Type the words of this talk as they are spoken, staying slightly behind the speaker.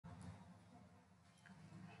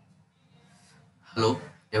Hello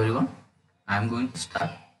everyone, I am going to start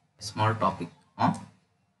a small topic on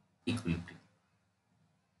equilibrium.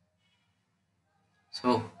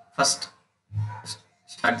 So first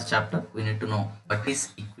start the chapter, we need to know what is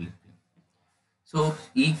equilibrium. So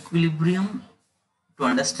equilibrium, to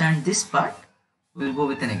understand this part, we will go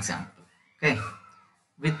with an example. Okay,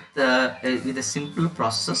 with a simple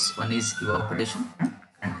process, one is evaporation and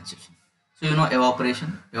condensation. So you know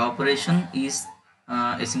evaporation. Evaporation is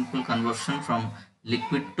a simple conversion from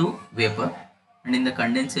liquid to vapor, and in the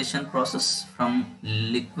condensation process from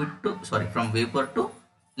vapor to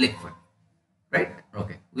liquid. Right?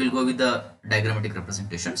 Okay. We'll go with the diagrammatic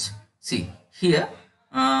representations. See here,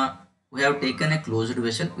 we have taken a closed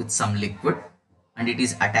vessel with some liquid, and it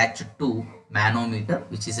is attached to manometer,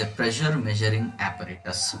 which is a pressure measuring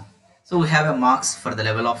apparatus. So we have a marks for the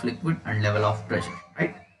level of liquid and level of pressure,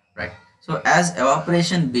 right? Right. So as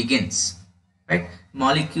evaporation begins, right,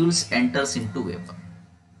 molecules enters into vapor.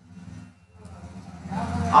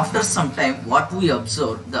 After some time, what we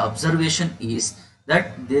observe, the observation is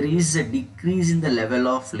that there is a decrease in the level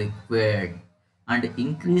of liquid and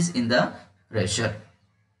increase in the pressure.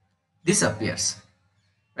 This appears,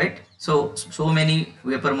 right? So many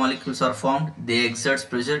vapor molecules are formed, they exert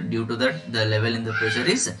pressure, due to that the level in the pressure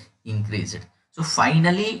is increased. So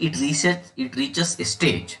finally it reaches a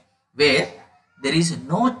stage where there is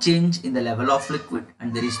no change in the level of liquid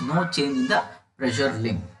and there is no change in the pressure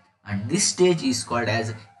limit, and this stage is called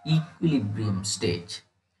as equilibrium stage.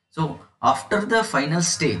 So after the final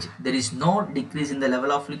stage, there is no decrease in the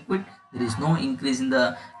level of liquid, there is no increase in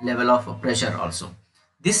the level of pressure also.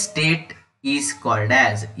 This state is called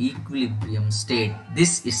as equilibrium state.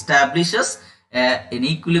 This establishes an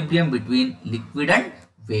equilibrium between liquid and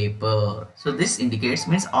vapor. So this indicates,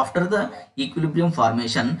 means after the equilibrium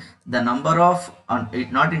formation, the number of,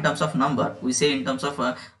 not in terms of number, we say in terms of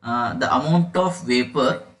the amount of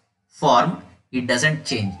vapor formed, it doesn't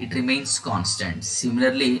change, it remains constant.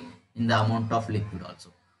 Similarly in the amount of liquid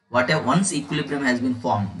also, whatever, once equilibrium has been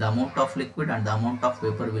formed, the amount of liquid and the amount of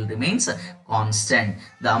vapor will remains constant.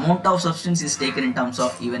 The amount of substance is taken in terms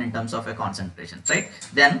of, even in terms of a concentration, right?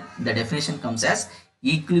 Then the definition comes as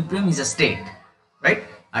equilibrium is a state, right,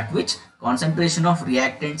 at which concentration of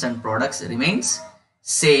reactants and products remains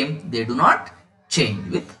same, they do not change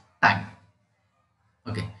with time.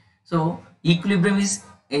 Okay, so equilibrium is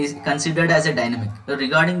considered as a dynamic. So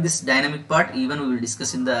regarding this dynamic part, even we will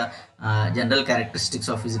discuss in the general characteristics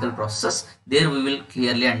of physical processes. There we will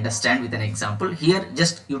clearly understand with an example. Here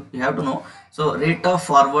just you have to know, so rate of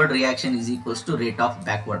forward reaction is equals to rate of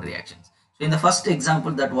backward reactions. So in the first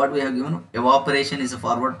example, that what we have given, evaporation is a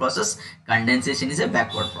forward process, condensation is a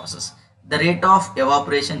backward process. The rate of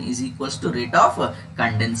evaporation is equals to rate of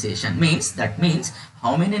condensation, means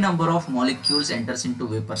how many number of molecules enters into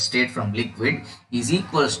vapor state from liquid is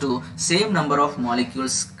equals to same number of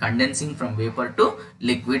molecules condensing from vapor to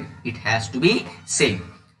liquid, it has to be same.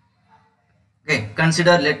 Okay,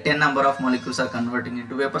 consider let 10 number of molecules are converting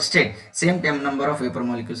into vapor state, same 10 number of vapor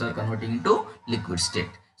molecules are converting into liquid state.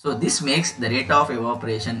 So this makes the rate of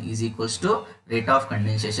evaporation is equals to rate of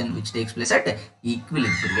condensation, which takes place at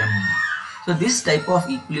equilibrium. So this type of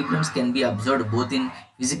equilibriums can be observed both in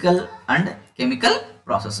physical and chemical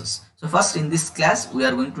processes. So first in this class we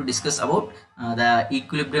are going to discuss about the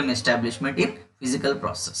equilibrium establishment in physical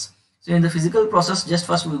process. So in the physical process, just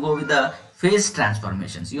first we go with the phase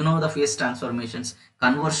transformations. You know the phase transformations,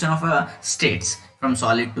 conversion of states from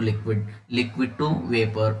solid to liquid, liquid to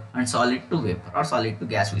vapor, and solid to vapor or solid to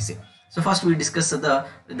gas we say. So first we discuss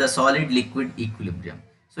the solid liquid equilibrium.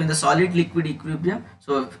 So in the solid liquid equilibrium,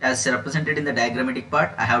 so as represented in the diagrammatic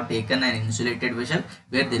part, I have taken an insulated vessel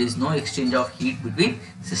where there is no exchange of heat between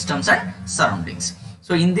systems and surroundings.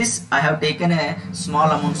 So in this I have taken a small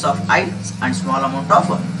amounts of ice and small amount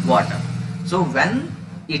of water. So when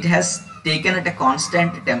it has taken at a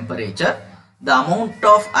constant temperature, the amount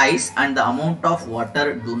of ice and the amount of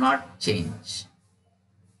water do not change.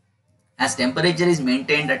 As temperature is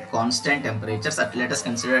maintained at constant temperatures, let us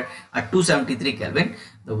consider at 273 Kelvin,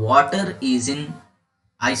 the water is in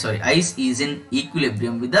ice is in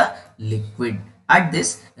equilibrium with the liquid at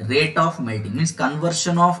this rate of melting, means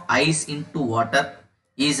conversion of ice into water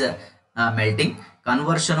is melting,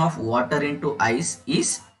 conversion of water into ice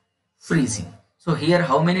is freezing. So here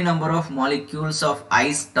how many number of molecules of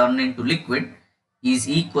ice turn into liquid is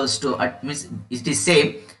equals to, means it is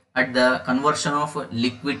same at the conversion of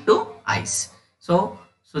liquid to ice. So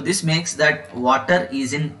this makes that water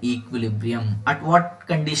is in equilibrium. At what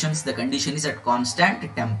conditions? The condition is at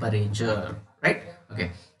constant temperature, right?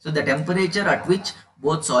 Okay, so the temperature at which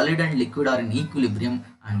both solid and liquid are in equilibrium,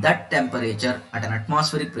 and that temperature at an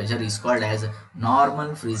atmospheric pressure is called as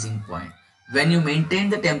normal freezing point. When you maintain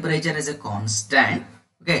the temperature as a constant,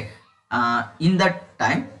 okay, in that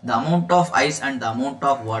time the amount of ice and the amount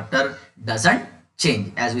of water doesn't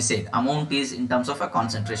change. As we said, amount is in terms of a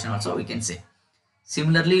concentration also we can say.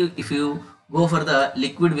 Similarly, if you go for the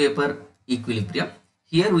liquid vapor equilibrium,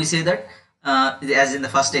 here we say that as in the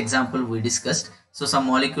first example we discussed, so some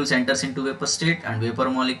molecules enters into vapor state and vapor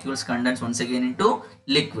molecules condense once again into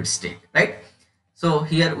liquid state, right? So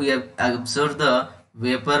here we have observed the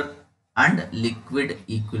vapor and liquid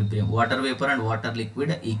equilibrium, water vapor and water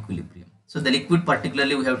liquid equilibrium. So the liquid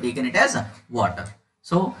particularly we have taken it as water.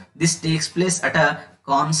 So this takes place at a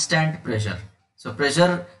constant pressure. So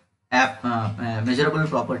pressure measurable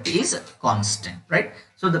property is constant, right?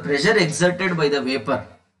 So the pressure exerted by the vapor,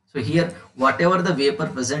 so here whatever the vapor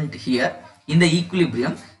present here in the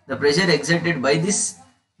equilibrium, the pressure exerted by this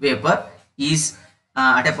vapor is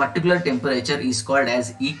at a particular temperature is called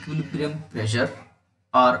as equilibrium pressure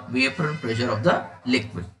or vapor pressure of the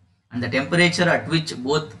liquid, and the temperature at which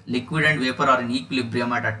both liquid and vapor are in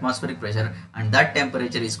equilibrium at atmospheric pressure, and that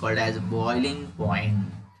temperature is called as boiling point.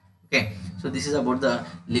 Okay, so this is about the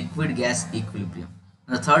liquid gas equilibrium.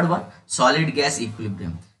 And the third one, solid gas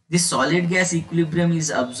equilibrium. This solid gas equilibrium is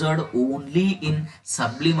observed only in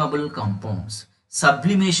sublimable compounds.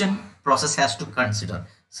 Sublimation process has to consider.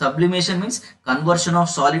 Sublimation means conversion of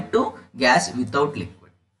solid to gas without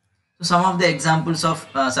liquid. So some of the examples of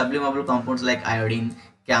sublimable compounds like iodine,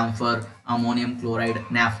 camphor, ammonium chloride,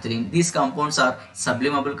 naphthalene, these compounds are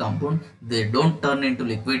sublimable compound. They don't turn into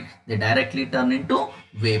liquid, they directly turn into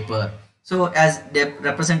vapor. So as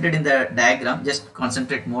represented in the diagram, just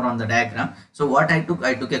concentrate more on the diagram. So what I took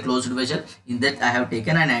a closed vessel. In that I have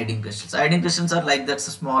taken an iodine crystals. Iodine crystals are like that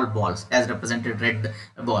small balls as represented red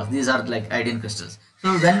balls. These are like iodine crystals.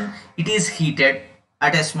 So when it is heated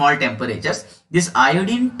at a small temperatures, this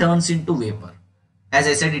iodine turns into vapor. As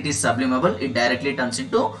I said, it is sublimable, it directly turns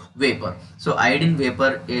into vapor. So iodine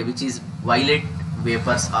vapor, which is violet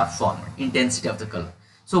vapors are formed, intensity of the color.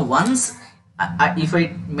 So once if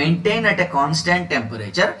I maintain at a constant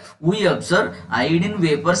temperature, we observe iodine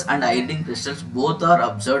vapors and iodine crystals both are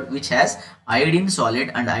observed, which has iodine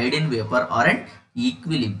solid and iodine vapor are in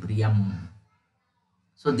equilibrium.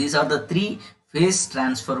 So these are the three phase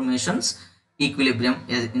transformations equilibrium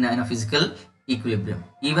in a physical equilibrium.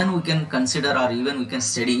 Even we can consider or even we can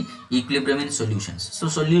study equilibrium in solutions. So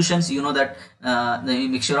solutions, you know that the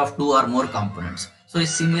mixture of two or more components. So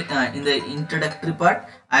in the introductory part,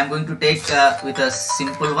 I am going to take with a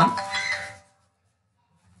simple one.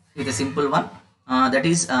 That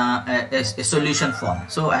is a solution form.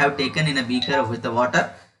 So I have taken in a beaker with the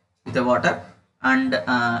water, and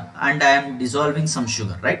I am dissolving some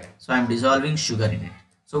sugar, right? So I am dissolving sugar in it.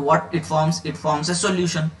 So what it forms? It forms a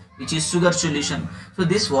solution, which is sugar solution. So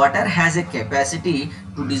this water has a capacity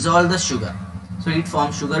to dissolve the sugar. So it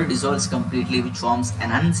forms sugar dissolves completely, which forms an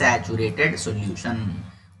unsaturated solution.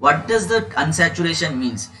 What does the unsaturation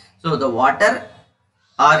means? So the water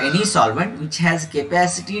or any solvent which has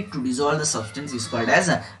capacity to dissolve the substance is called as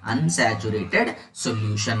an unsaturated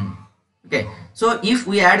solution. Okay, so if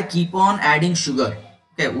we keep on adding sugar,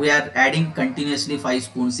 okay, we are adding continuously 5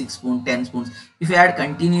 spoons, 6 spoons, 10 spoons. If we add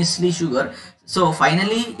continuously sugar, so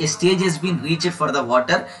finally a stage has been reached for the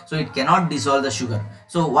water, so it cannot dissolve the sugar.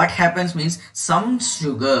 So what happens means some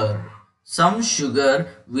sugar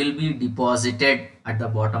will be deposited at the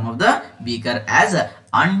bottom of the beaker as a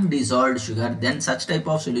undissolved sugar. Then such type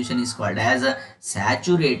of solution is called as a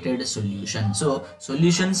saturated solution. So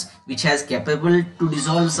solutions which has capable to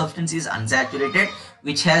dissolve substance is unsaturated,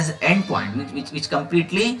 which has end point, which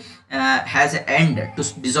completely has an end to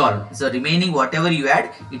dissolve. So remaining whatever you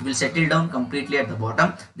add, it will settle down completely at the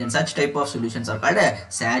bottom. Then such type of solutions are called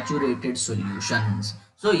saturated solutions.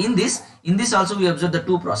 So in this also we observe the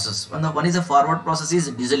two processes. One is a forward process, is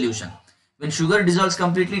dissolution. When sugar dissolves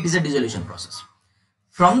completely, it is a dissolution process.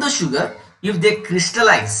 From the sugar, if they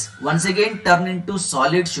crystallize, once again turn into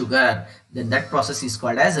solid sugar, then that process is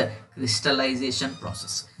called as a crystallization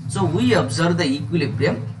process. So we observe the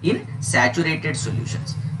equilibrium in saturated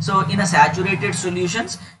solutions. So in a saturated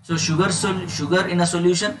solutions, so sugar in a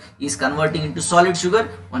solution is converting into solid sugar.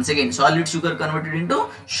 Once again, solid sugar converted into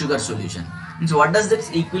sugar solution. And so what does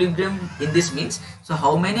this equilibrium in this means? So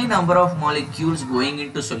how many number of molecules going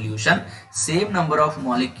into solution, same number of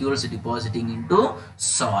molecules depositing into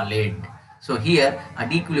solid. So here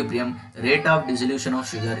at equilibrium, rate of dissolution of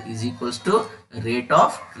sugar is equals to rate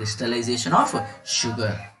of crystallization of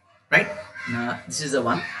sugar, right? Now, this is the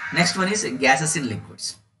one. Next one is gases in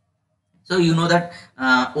liquids. So you know that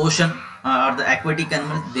ocean or the aquatic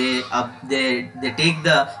animals, they take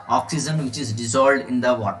the oxygen which is dissolved in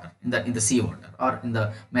the water, in the sea water or in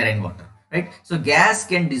the marine water, right? So gas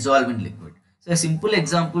can dissolve in liquid. So simple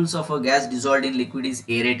examples of a gas dissolved in liquid is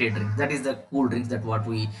aerated drink, that is the cool drinks, that what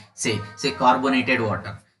we say carbonated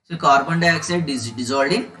water. So carbon dioxide is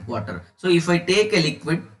dissolved in water. So if I take a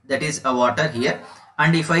liquid, that is a water here,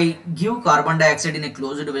 and if I give carbon dioxide in a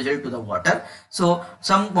closed vessel to the water, so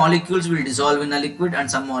some molecules will dissolve in a liquid and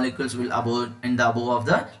some molecules will above of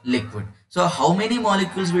the liquid. So how many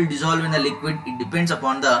molecules will dissolve in a liquid? It depends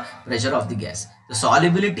upon the pressure of the gas. The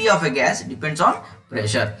solubility of a gas depends on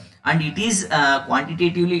pressure, and it is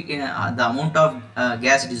quantitatively the amount of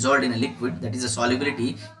gas dissolved in a liquid, that is the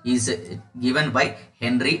solubility, is given by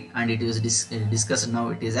Henry, and it is discussed now.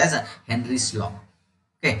 It is as a Henry's law.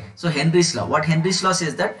 Okay, so Henry's law. What Henry's law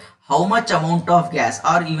says that how much amount of gas,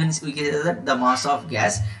 or even we can say that the mass of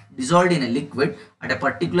gas dissolved in a liquid at a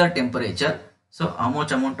particular temperature. So how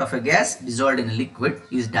much amount of a gas dissolved in a liquid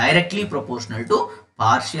is directly proportional to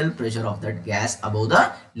partial pressure of that gas above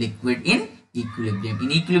the liquid in equilibrium.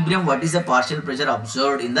 In equilibrium, what is the partial pressure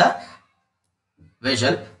observed in the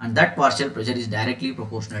vessel, and that partial pressure is directly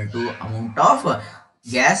proportional to amount of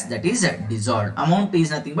gas that is dissolved. Amount is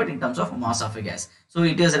nothing but in terms of mass of a gas. So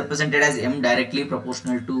it is represented as M directly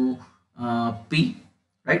proportional to P,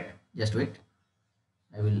 right? Just wait.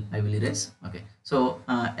 I will erase. Okay. So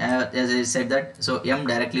as I said that, so M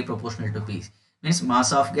directly proportional to P means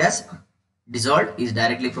mass of gas dissolved is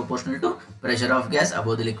directly proportional to pressure of gas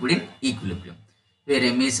above the liquid in equilibrium, where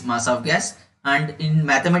M is mass of gas, and in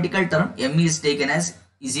mathematical term M is taken as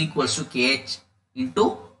is equals to Kh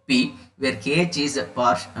into P, where Kh is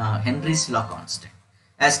Henry's law constant.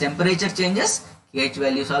 As temperature changes, Kh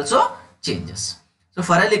values also changes. So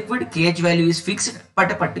for a liquid, Kh value is fixed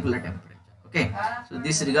at a particular temperature. Okay, so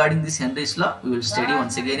this regarding this Henry's law we will study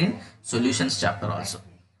once again in solutions chapter also,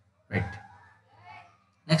 right?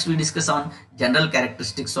 Next we discuss on general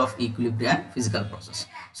characteristics of equilibrium and physical process.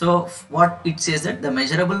 So what it says that the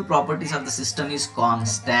measurable properties of the system is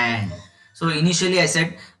constant. So initially I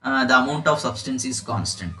said the amount of substance is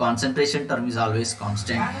constant, concentration term is always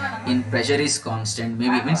constant, in pressure is constant,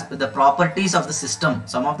 maybe means the properties of the system,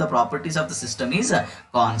 some of the properties of the system is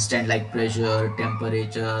constant, like pressure,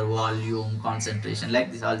 temperature, volume, concentration,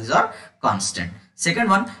 like this, all these are constant. Second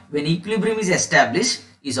one, when equilibrium is established,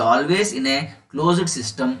 is always in a closed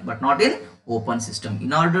system but not in open system.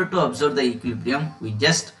 In order to observe the equilibrium, we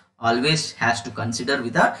just always has to consider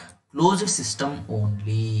with a closed system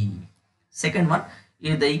only. Second one,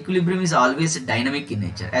 the equilibrium is always dynamic in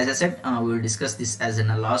nature. As I said, we will discuss this as in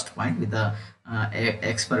a last point with the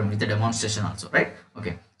experiment, with the demonstration also, right?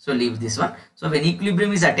 Okay, so leave this one. So when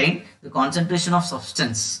equilibrium is attained, the concentration of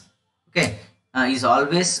substance, okay, is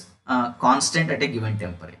always constant at a given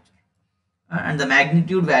temperature. And the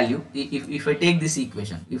magnitude value, if I take this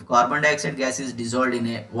equation, if carbon dioxide gas is dissolved in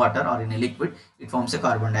a water or in a liquid, it forms a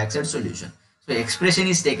carbon dioxide solution. So expression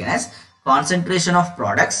is taken as concentration of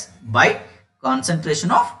products by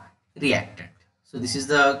concentration of reactant. So this is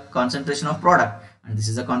the concentration of product and this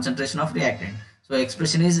is the concentration of reactant. So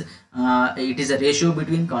expression is it is a ratio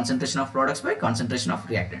between concentration of products by concentration of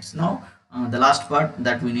reactants. Now the last part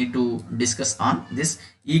that we need to discuss on this,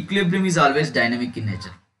 equilibrium is always dynamic in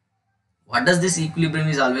nature. What does this equilibrium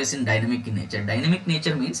is always in dynamic in nature? Dynamic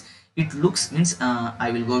nature means it looks, means I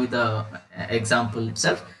will go with the example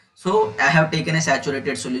itself. So I have taken a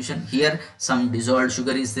saturated solution. Here some dissolved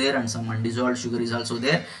sugar is there and some undissolved sugar is also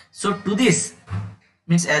there. So to this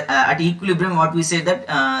means at equilibrium, what we say that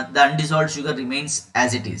the undissolved sugar remains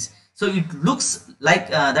as it is. So it looks like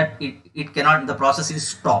that it cannot, the process is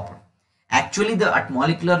stopped. Actually, at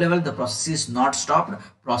molecular level, the process is not stopped.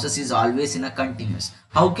 Process is always in a continuous.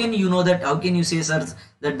 How can you know that? How can you say, sir,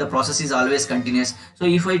 that the process is always continuous? So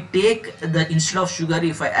if I take the, instead of sugar,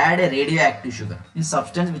 if I add a radioactive sugar, in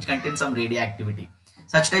substance which contains some radioactivity,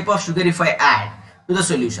 such type of sugar if I add to the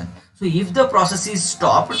solution. So if the process is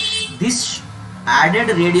stopped, this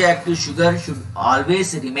added radioactive sugar should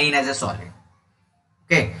always remain as a solid.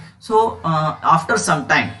 Okay. So after some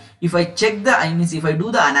time, if I check the, if I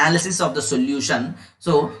do the analysis of the solution,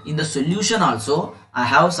 so in the solution also I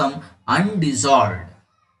have some undissolved.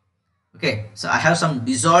 Okay, so I have some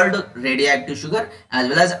dissolved radioactive sugar as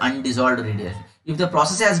well as undissolved radioactive. If the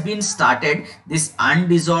process has been started, this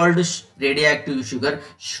undissolved radioactive sugar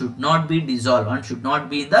should not be dissolved and should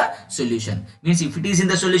not be in the solution. Means if it is in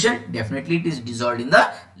the solution, definitely it is dissolved in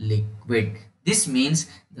the liquid. This means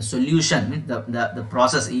the solution, the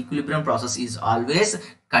process, equilibrium process is always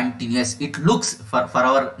continuous. It looks, for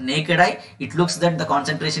our naked eye, it looks that the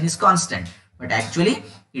concentration is constant. But actually,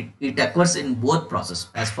 it occurs in both process,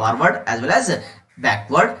 as forward as well as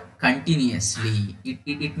backward continuously.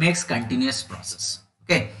 It makes continuous process.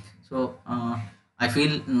 Okay, so I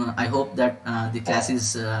hope that the class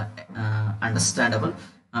is understandable.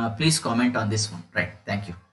 Please comment on this one. Right, thank you.